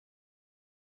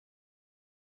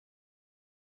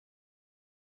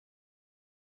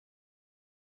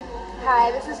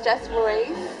Hi, this is Jess Royce,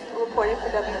 reporting for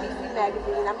W.B.C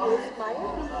magazine. I'm here with Somaya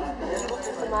Reece, beautiful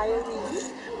Somaya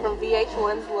Reece from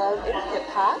VH1's Love and Hip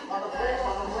Hop.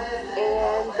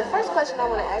 And the first question I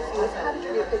want to ask you is, how did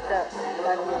you get picked up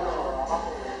by the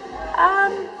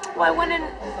Well, I went in,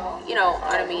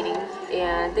 on a meeting,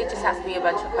 and they just asked me a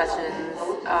bunch of questions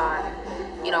on,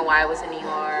 why I was in New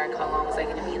York, how long was I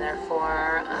going to be there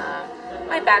for,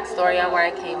 my backstory on where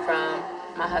I came from,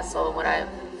 my hustle, what I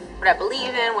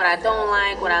believe in, what I don't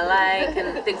like, what I like,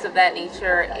 and things of that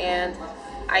nature. And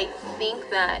I think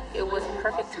that it was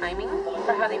perfect timing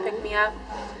for how they picked me up.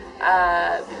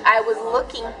 I was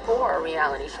looking for a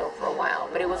reality show for a while,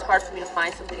 but it was hard for me to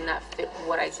find something that fit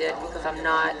what I did because I'm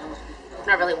not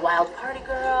really a wild party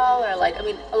girl, or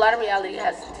a lot of reality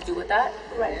has to do with that.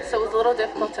 Right. So it was a little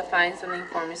difficult to find something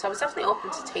for me. So I was definitely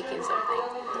open to taking something.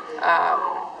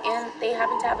 And they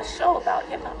happened to have a show about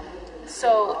hip hop.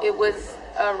 So it was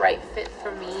a right fit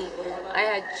for me. I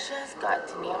had just got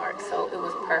to New York, so it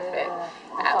was perfect.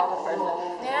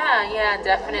 Yeah,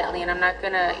 definitely. And I'm not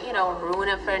gonna, ruin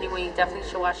it for anyone. You definitely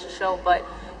should watch the show, but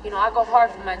I go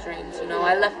hard for my dreams.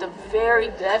 I left a very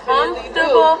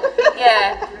comfortable,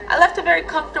 I left a very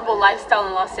comfortable lifestyle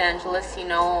in Los Angeles. I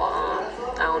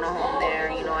own a home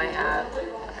there. I have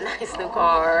a nice new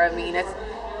car.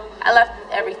 I left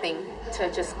everything to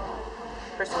just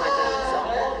pursue my dreams. So,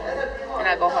 and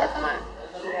I go hard for mine.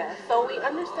 Yeah. So we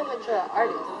understand that you're an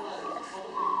artist. Yes.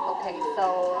 Okay.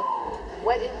 So,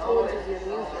 what influences your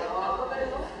music?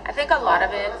 I think a lot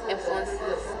of it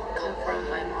influences come from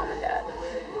my mom and dad.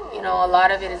 A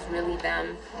lot of it is really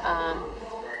them.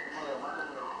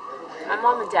 My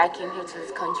mom and dad came here to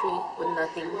this country with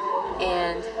nothing,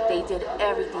 and they did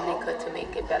everything they could to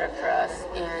make it better for us.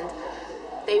 And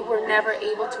they were never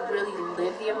able to really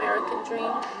live the American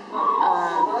dream.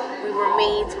 We were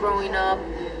maids growing up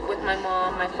with my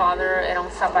mom. My father era un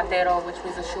zapatero, which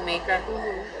was a shoemaker,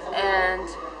 and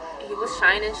he was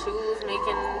shining shoes,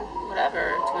 making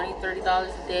whatever, $20,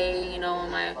 $30 a day. And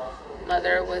my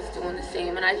mother was doing the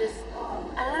same, and I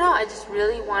don't know, I just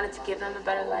really wanted to give them a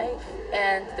better life.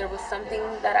 And there was something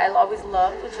that I always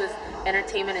loved, which was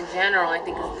entertainment in general. I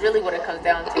think is really what it comes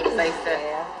down to, because I used to,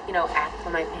 act for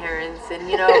my parents and,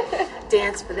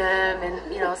 dance for them and,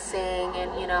 sing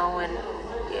and,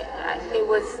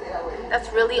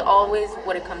 that's really always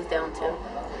what it comes down to.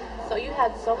 So you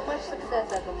had so much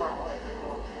success as a model.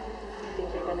 Do you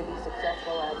think you're going to be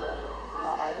successful as an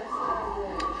artist?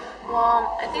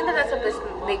 Well, I think that's a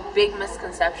big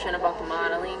misconception about the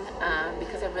modeling,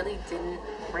 because I really didn't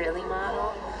really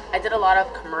model. I did a lot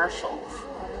of commercials.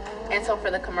 And so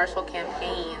for the commercial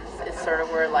campaigns, it's sort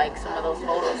of where some of those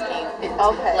photos came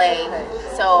into play.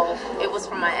 Okay. So it was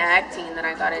from my acting that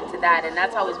I got into that, and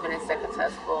that's always been a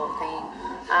successful thing.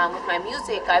 With my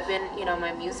music,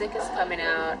 my music is coming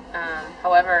out.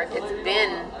 However, it's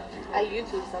been... I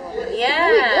YouTube some of it. Yeah,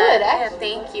 it's really good, actually.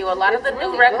 Thank you. A lot of the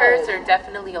new records are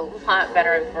definitely a lot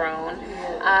better grown.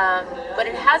 But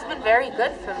it has been very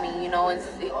good for me,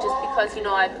 just because,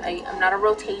 I'm not a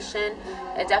rotation.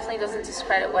 It definitely doesn't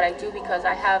discredit what I do, because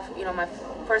I have, my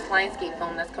first Lionsgate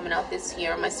film that's coming out this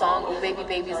year. My song, "Oh Baby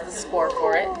Baby" is the score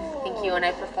for it. Thank you, and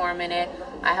I perform in it.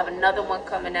 I have another one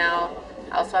coming out.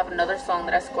 I also have another song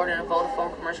that I scored in a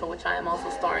Vodafone commercial, which I am also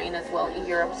starring as well in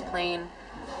Europe's Plane.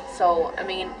 So,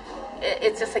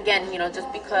 it's just, again,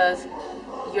 just because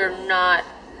you're not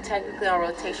technically on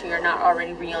rotation, you're not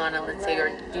already Rihanna, let's say, or,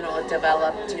 a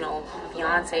developed,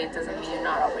 Beyonce, it doesn't mean you're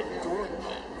not already doing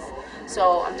things.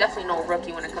 So I'm definitely no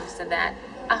rookie when it comes to that.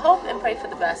 I hope and pray for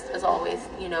the best, as always.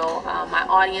 My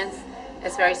audience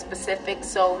is very specific,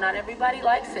 so not everybody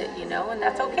likes it, and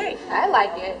that's okay. I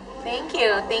like it. Thank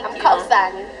you. I'm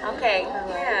co-signing. Okay,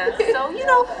 yeah. So,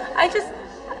 I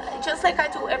just like I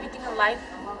do everything in life,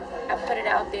 I put it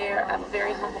out there. I'm a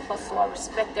very humble hustler. I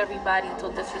respect everybody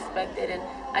until disrespected, and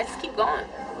I just keep going.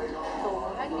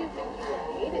 So why do you think you were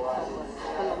hated so much?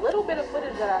 From the little bit of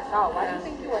footage that I saw, why do you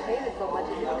think you were hated so much?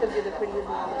 Is it because you're the prettiest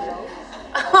one on the show?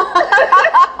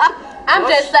 I'm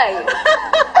just saying.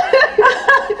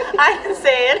 I didn't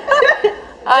say it.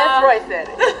 Jess Royce said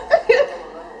it.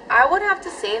 I would have to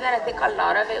say that I think a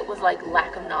lot of it was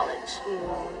lack of knowledge.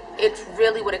 It's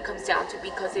really what it comes down to,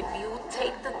 because if you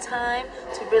take the time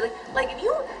to really, if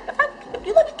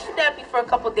you let me kidnap me for a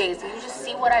couple days and you just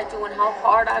see what I do and how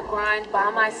hard I grind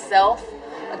by myself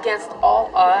against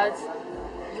all odds,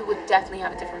 you would definitely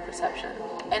have a different perception.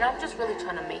 And I'm just really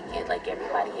trying to make it like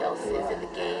everybody else is in the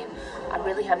game. I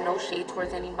really have no shade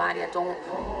towards anybody. I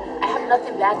have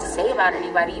nothing bad to say about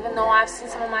anybody, even though I've seen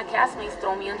some of my castmates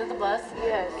throw me under the bus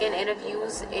in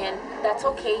interviews, and that's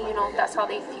okay, if that's how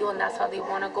they feel and that's how they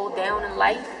want to go down in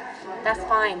life, that's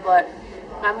fine. But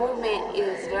my movement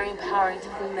is very empowering to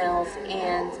females,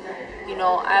 and you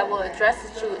know, I will address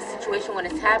the situation when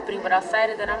it's happening, but outside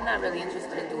of that, I'm not really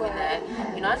interested in doing that.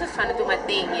 You know, I'm just trying to do my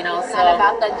thing, you know. It's not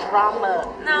about the drama.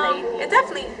 No, lady. it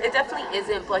definitely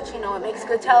isn't. But you know, it makes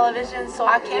good television, so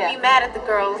I can't be mad at the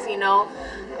girls, you know.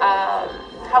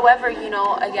 However, you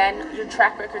know, again, your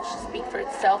track record should speak for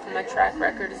itself, and my track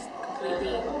record is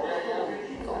completely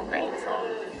going great.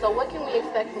 So what can we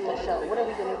expect from the show? What are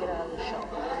we going to get out of the show?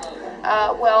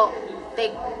 Well, they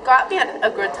got me at a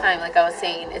good time, like I was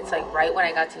saying. It's like right when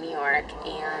I got to New York,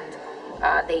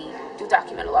 and they do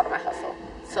document a lot of my hustle.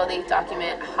 So they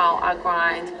document how I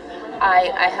grind.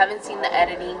 I haven't seen the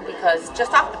editing because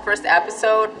just off the first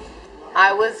episode,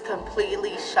 I was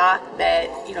completely shocked that,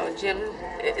 you know, Jim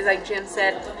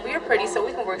said, we are pretty, so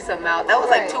we can work something out. That was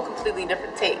like two completely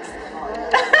different takes.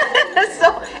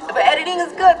 So, but editing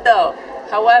is good though.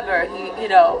 However,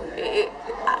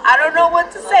 I don't know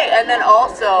what to say. And then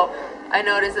also, I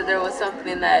noticed that there was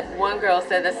something that one girl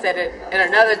said that said it in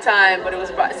another time, but it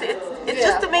was it's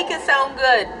just to make it sound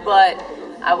good. But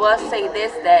I will say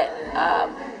this, that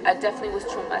I definitely was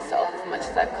true to myself as much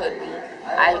as I could be.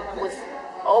 I was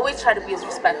always try to be as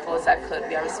respectful as I could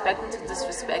be. I respect until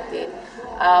disrespected.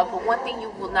 But one thing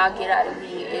you will not get out of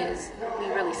me is me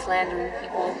really slandering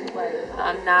people.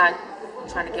 I'm not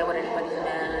trying to get with anybody's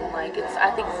man. Like,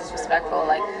 I think it's disrespectful.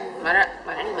 Like, I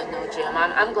don't even know Jim.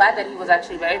 I'm glad that he was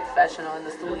actually very professional in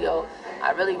the studio.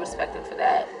 I really respect him for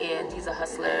that. And he's a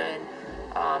hustler, and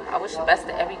I wish the best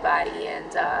to everybody.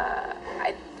 And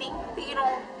I think that, you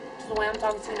know, the way I'm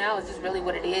talking to you now is just really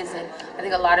what it is. And I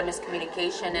think a lot of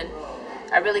miscommunication, and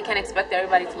I really can't expect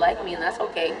everybody to like me, and that's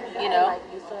okay, you know.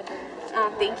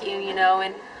 Thank you, you know.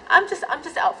 And I'm just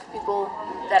out for people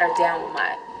that are down with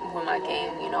my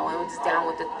game, you know, and just down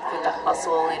with the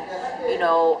hustle. And you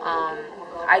know,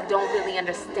 I don't really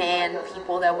understand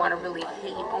people that want to really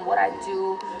hate on what I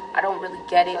do. I don't really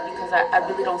get it, because I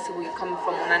really don't see where you're coming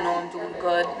from when I know I'm doing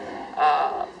good.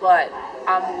 But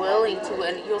I'm willing to,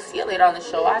 and you'll see it later on the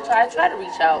show. I try to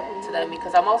reach out to them,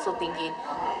 because I'm also thinking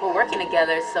we're working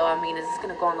together. So I mean, is this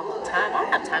gonna go on the whole time? I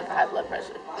don't have time for high blood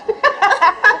pressure.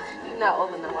 You're not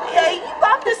old enough. Yeah,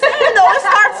 I'm just saying though, it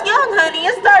starts young, honey.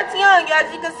 It starts young. As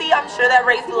you can see, I'm sure that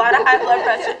raised a lot of high blood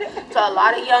pressure to a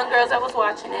lot of young girls that was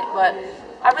watching it. But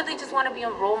I really just want to be a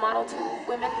role model to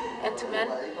women and to men,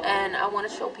 and I want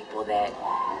to show people that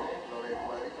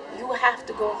you have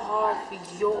to go hard for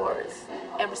yours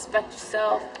and respect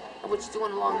yourself and what you're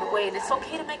doing along the way. And it's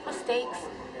okay to make mistakes.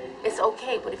 It's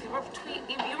okay, but if you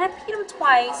repeat them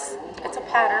twice, it's a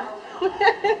pattern.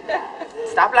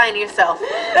 Stop lying to yourself.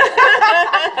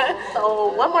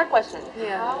 So one more question.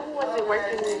 Yeah. How was it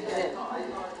working with Jim?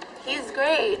 He's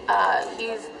great.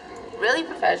 He's really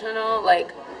professional.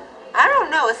 Like, I don't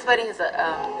know. It's funny.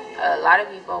 A lot of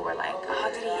people were like,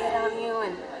 "Oh, did he hit on you?"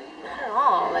 And not at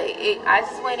all. Like, I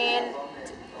just went in,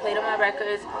 played on my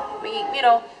records. You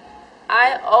know,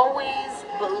 I always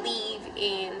believe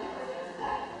in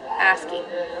asking.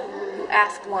 You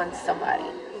ask once somebody.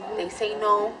 They say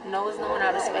no. No is no, and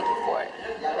I respect you for it.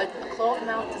 But a closed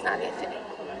mouth does not get fed.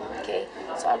 Okay?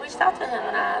 So I reached out to him,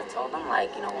 and I told him,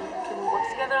 like, you know, can we work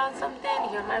together on something?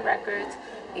 Here are my records.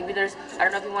 Maybe there's, I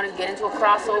don't know if you want to get into a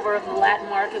crossover of the Latin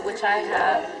market, which I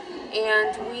have.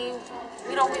 And we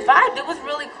vibed. It was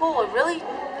really cool.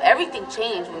 Everything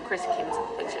changed when Chrissy came into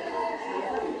the picture.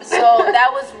 So that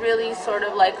was really sort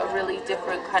of like a really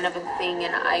different kind of a thing,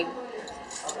 and I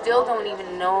still don't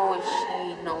even know if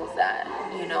she knows that,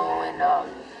 you know. And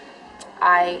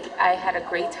I had a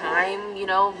great time, you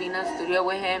know, being in the studio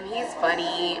with him. He's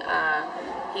funny.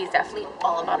 He's definitely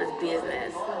all about his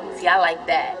business. See, I like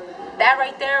that. That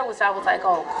right there was, I was like,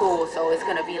 oh, cool. So it's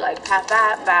gonna be like pop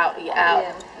out, you out.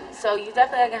 Yeah. So you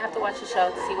definitely are gonna have to watch the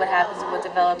show to see what happens and what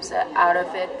develops out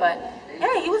of it. But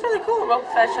yeah, he was really cool, real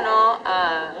professional.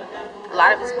 A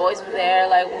lot of his boys were there,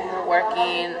 like, when we were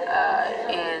working,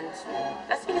 and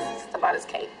that's just about his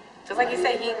cake. Just like he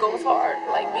said, he goes hard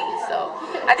like me. So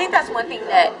I think that's one thing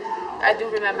that I do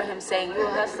remember him saying, you're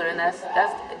a hustler, and that's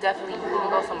definitely, you can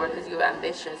go somewhere because you're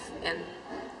ambitious, and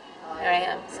here I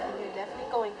am. So you're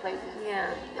definitely going places.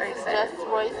 Yeah, very excited. Jess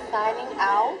Royce signing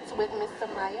out with Miss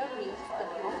Somaya Reece, the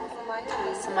beautiful Somaya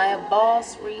Reece. Somaya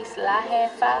Boss Reece, la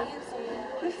jefa.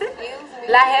 Excuse me.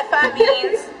 La jefa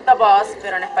means the boss,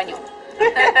 pero en español.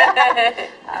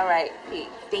 All right, peace.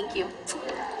 Thank you.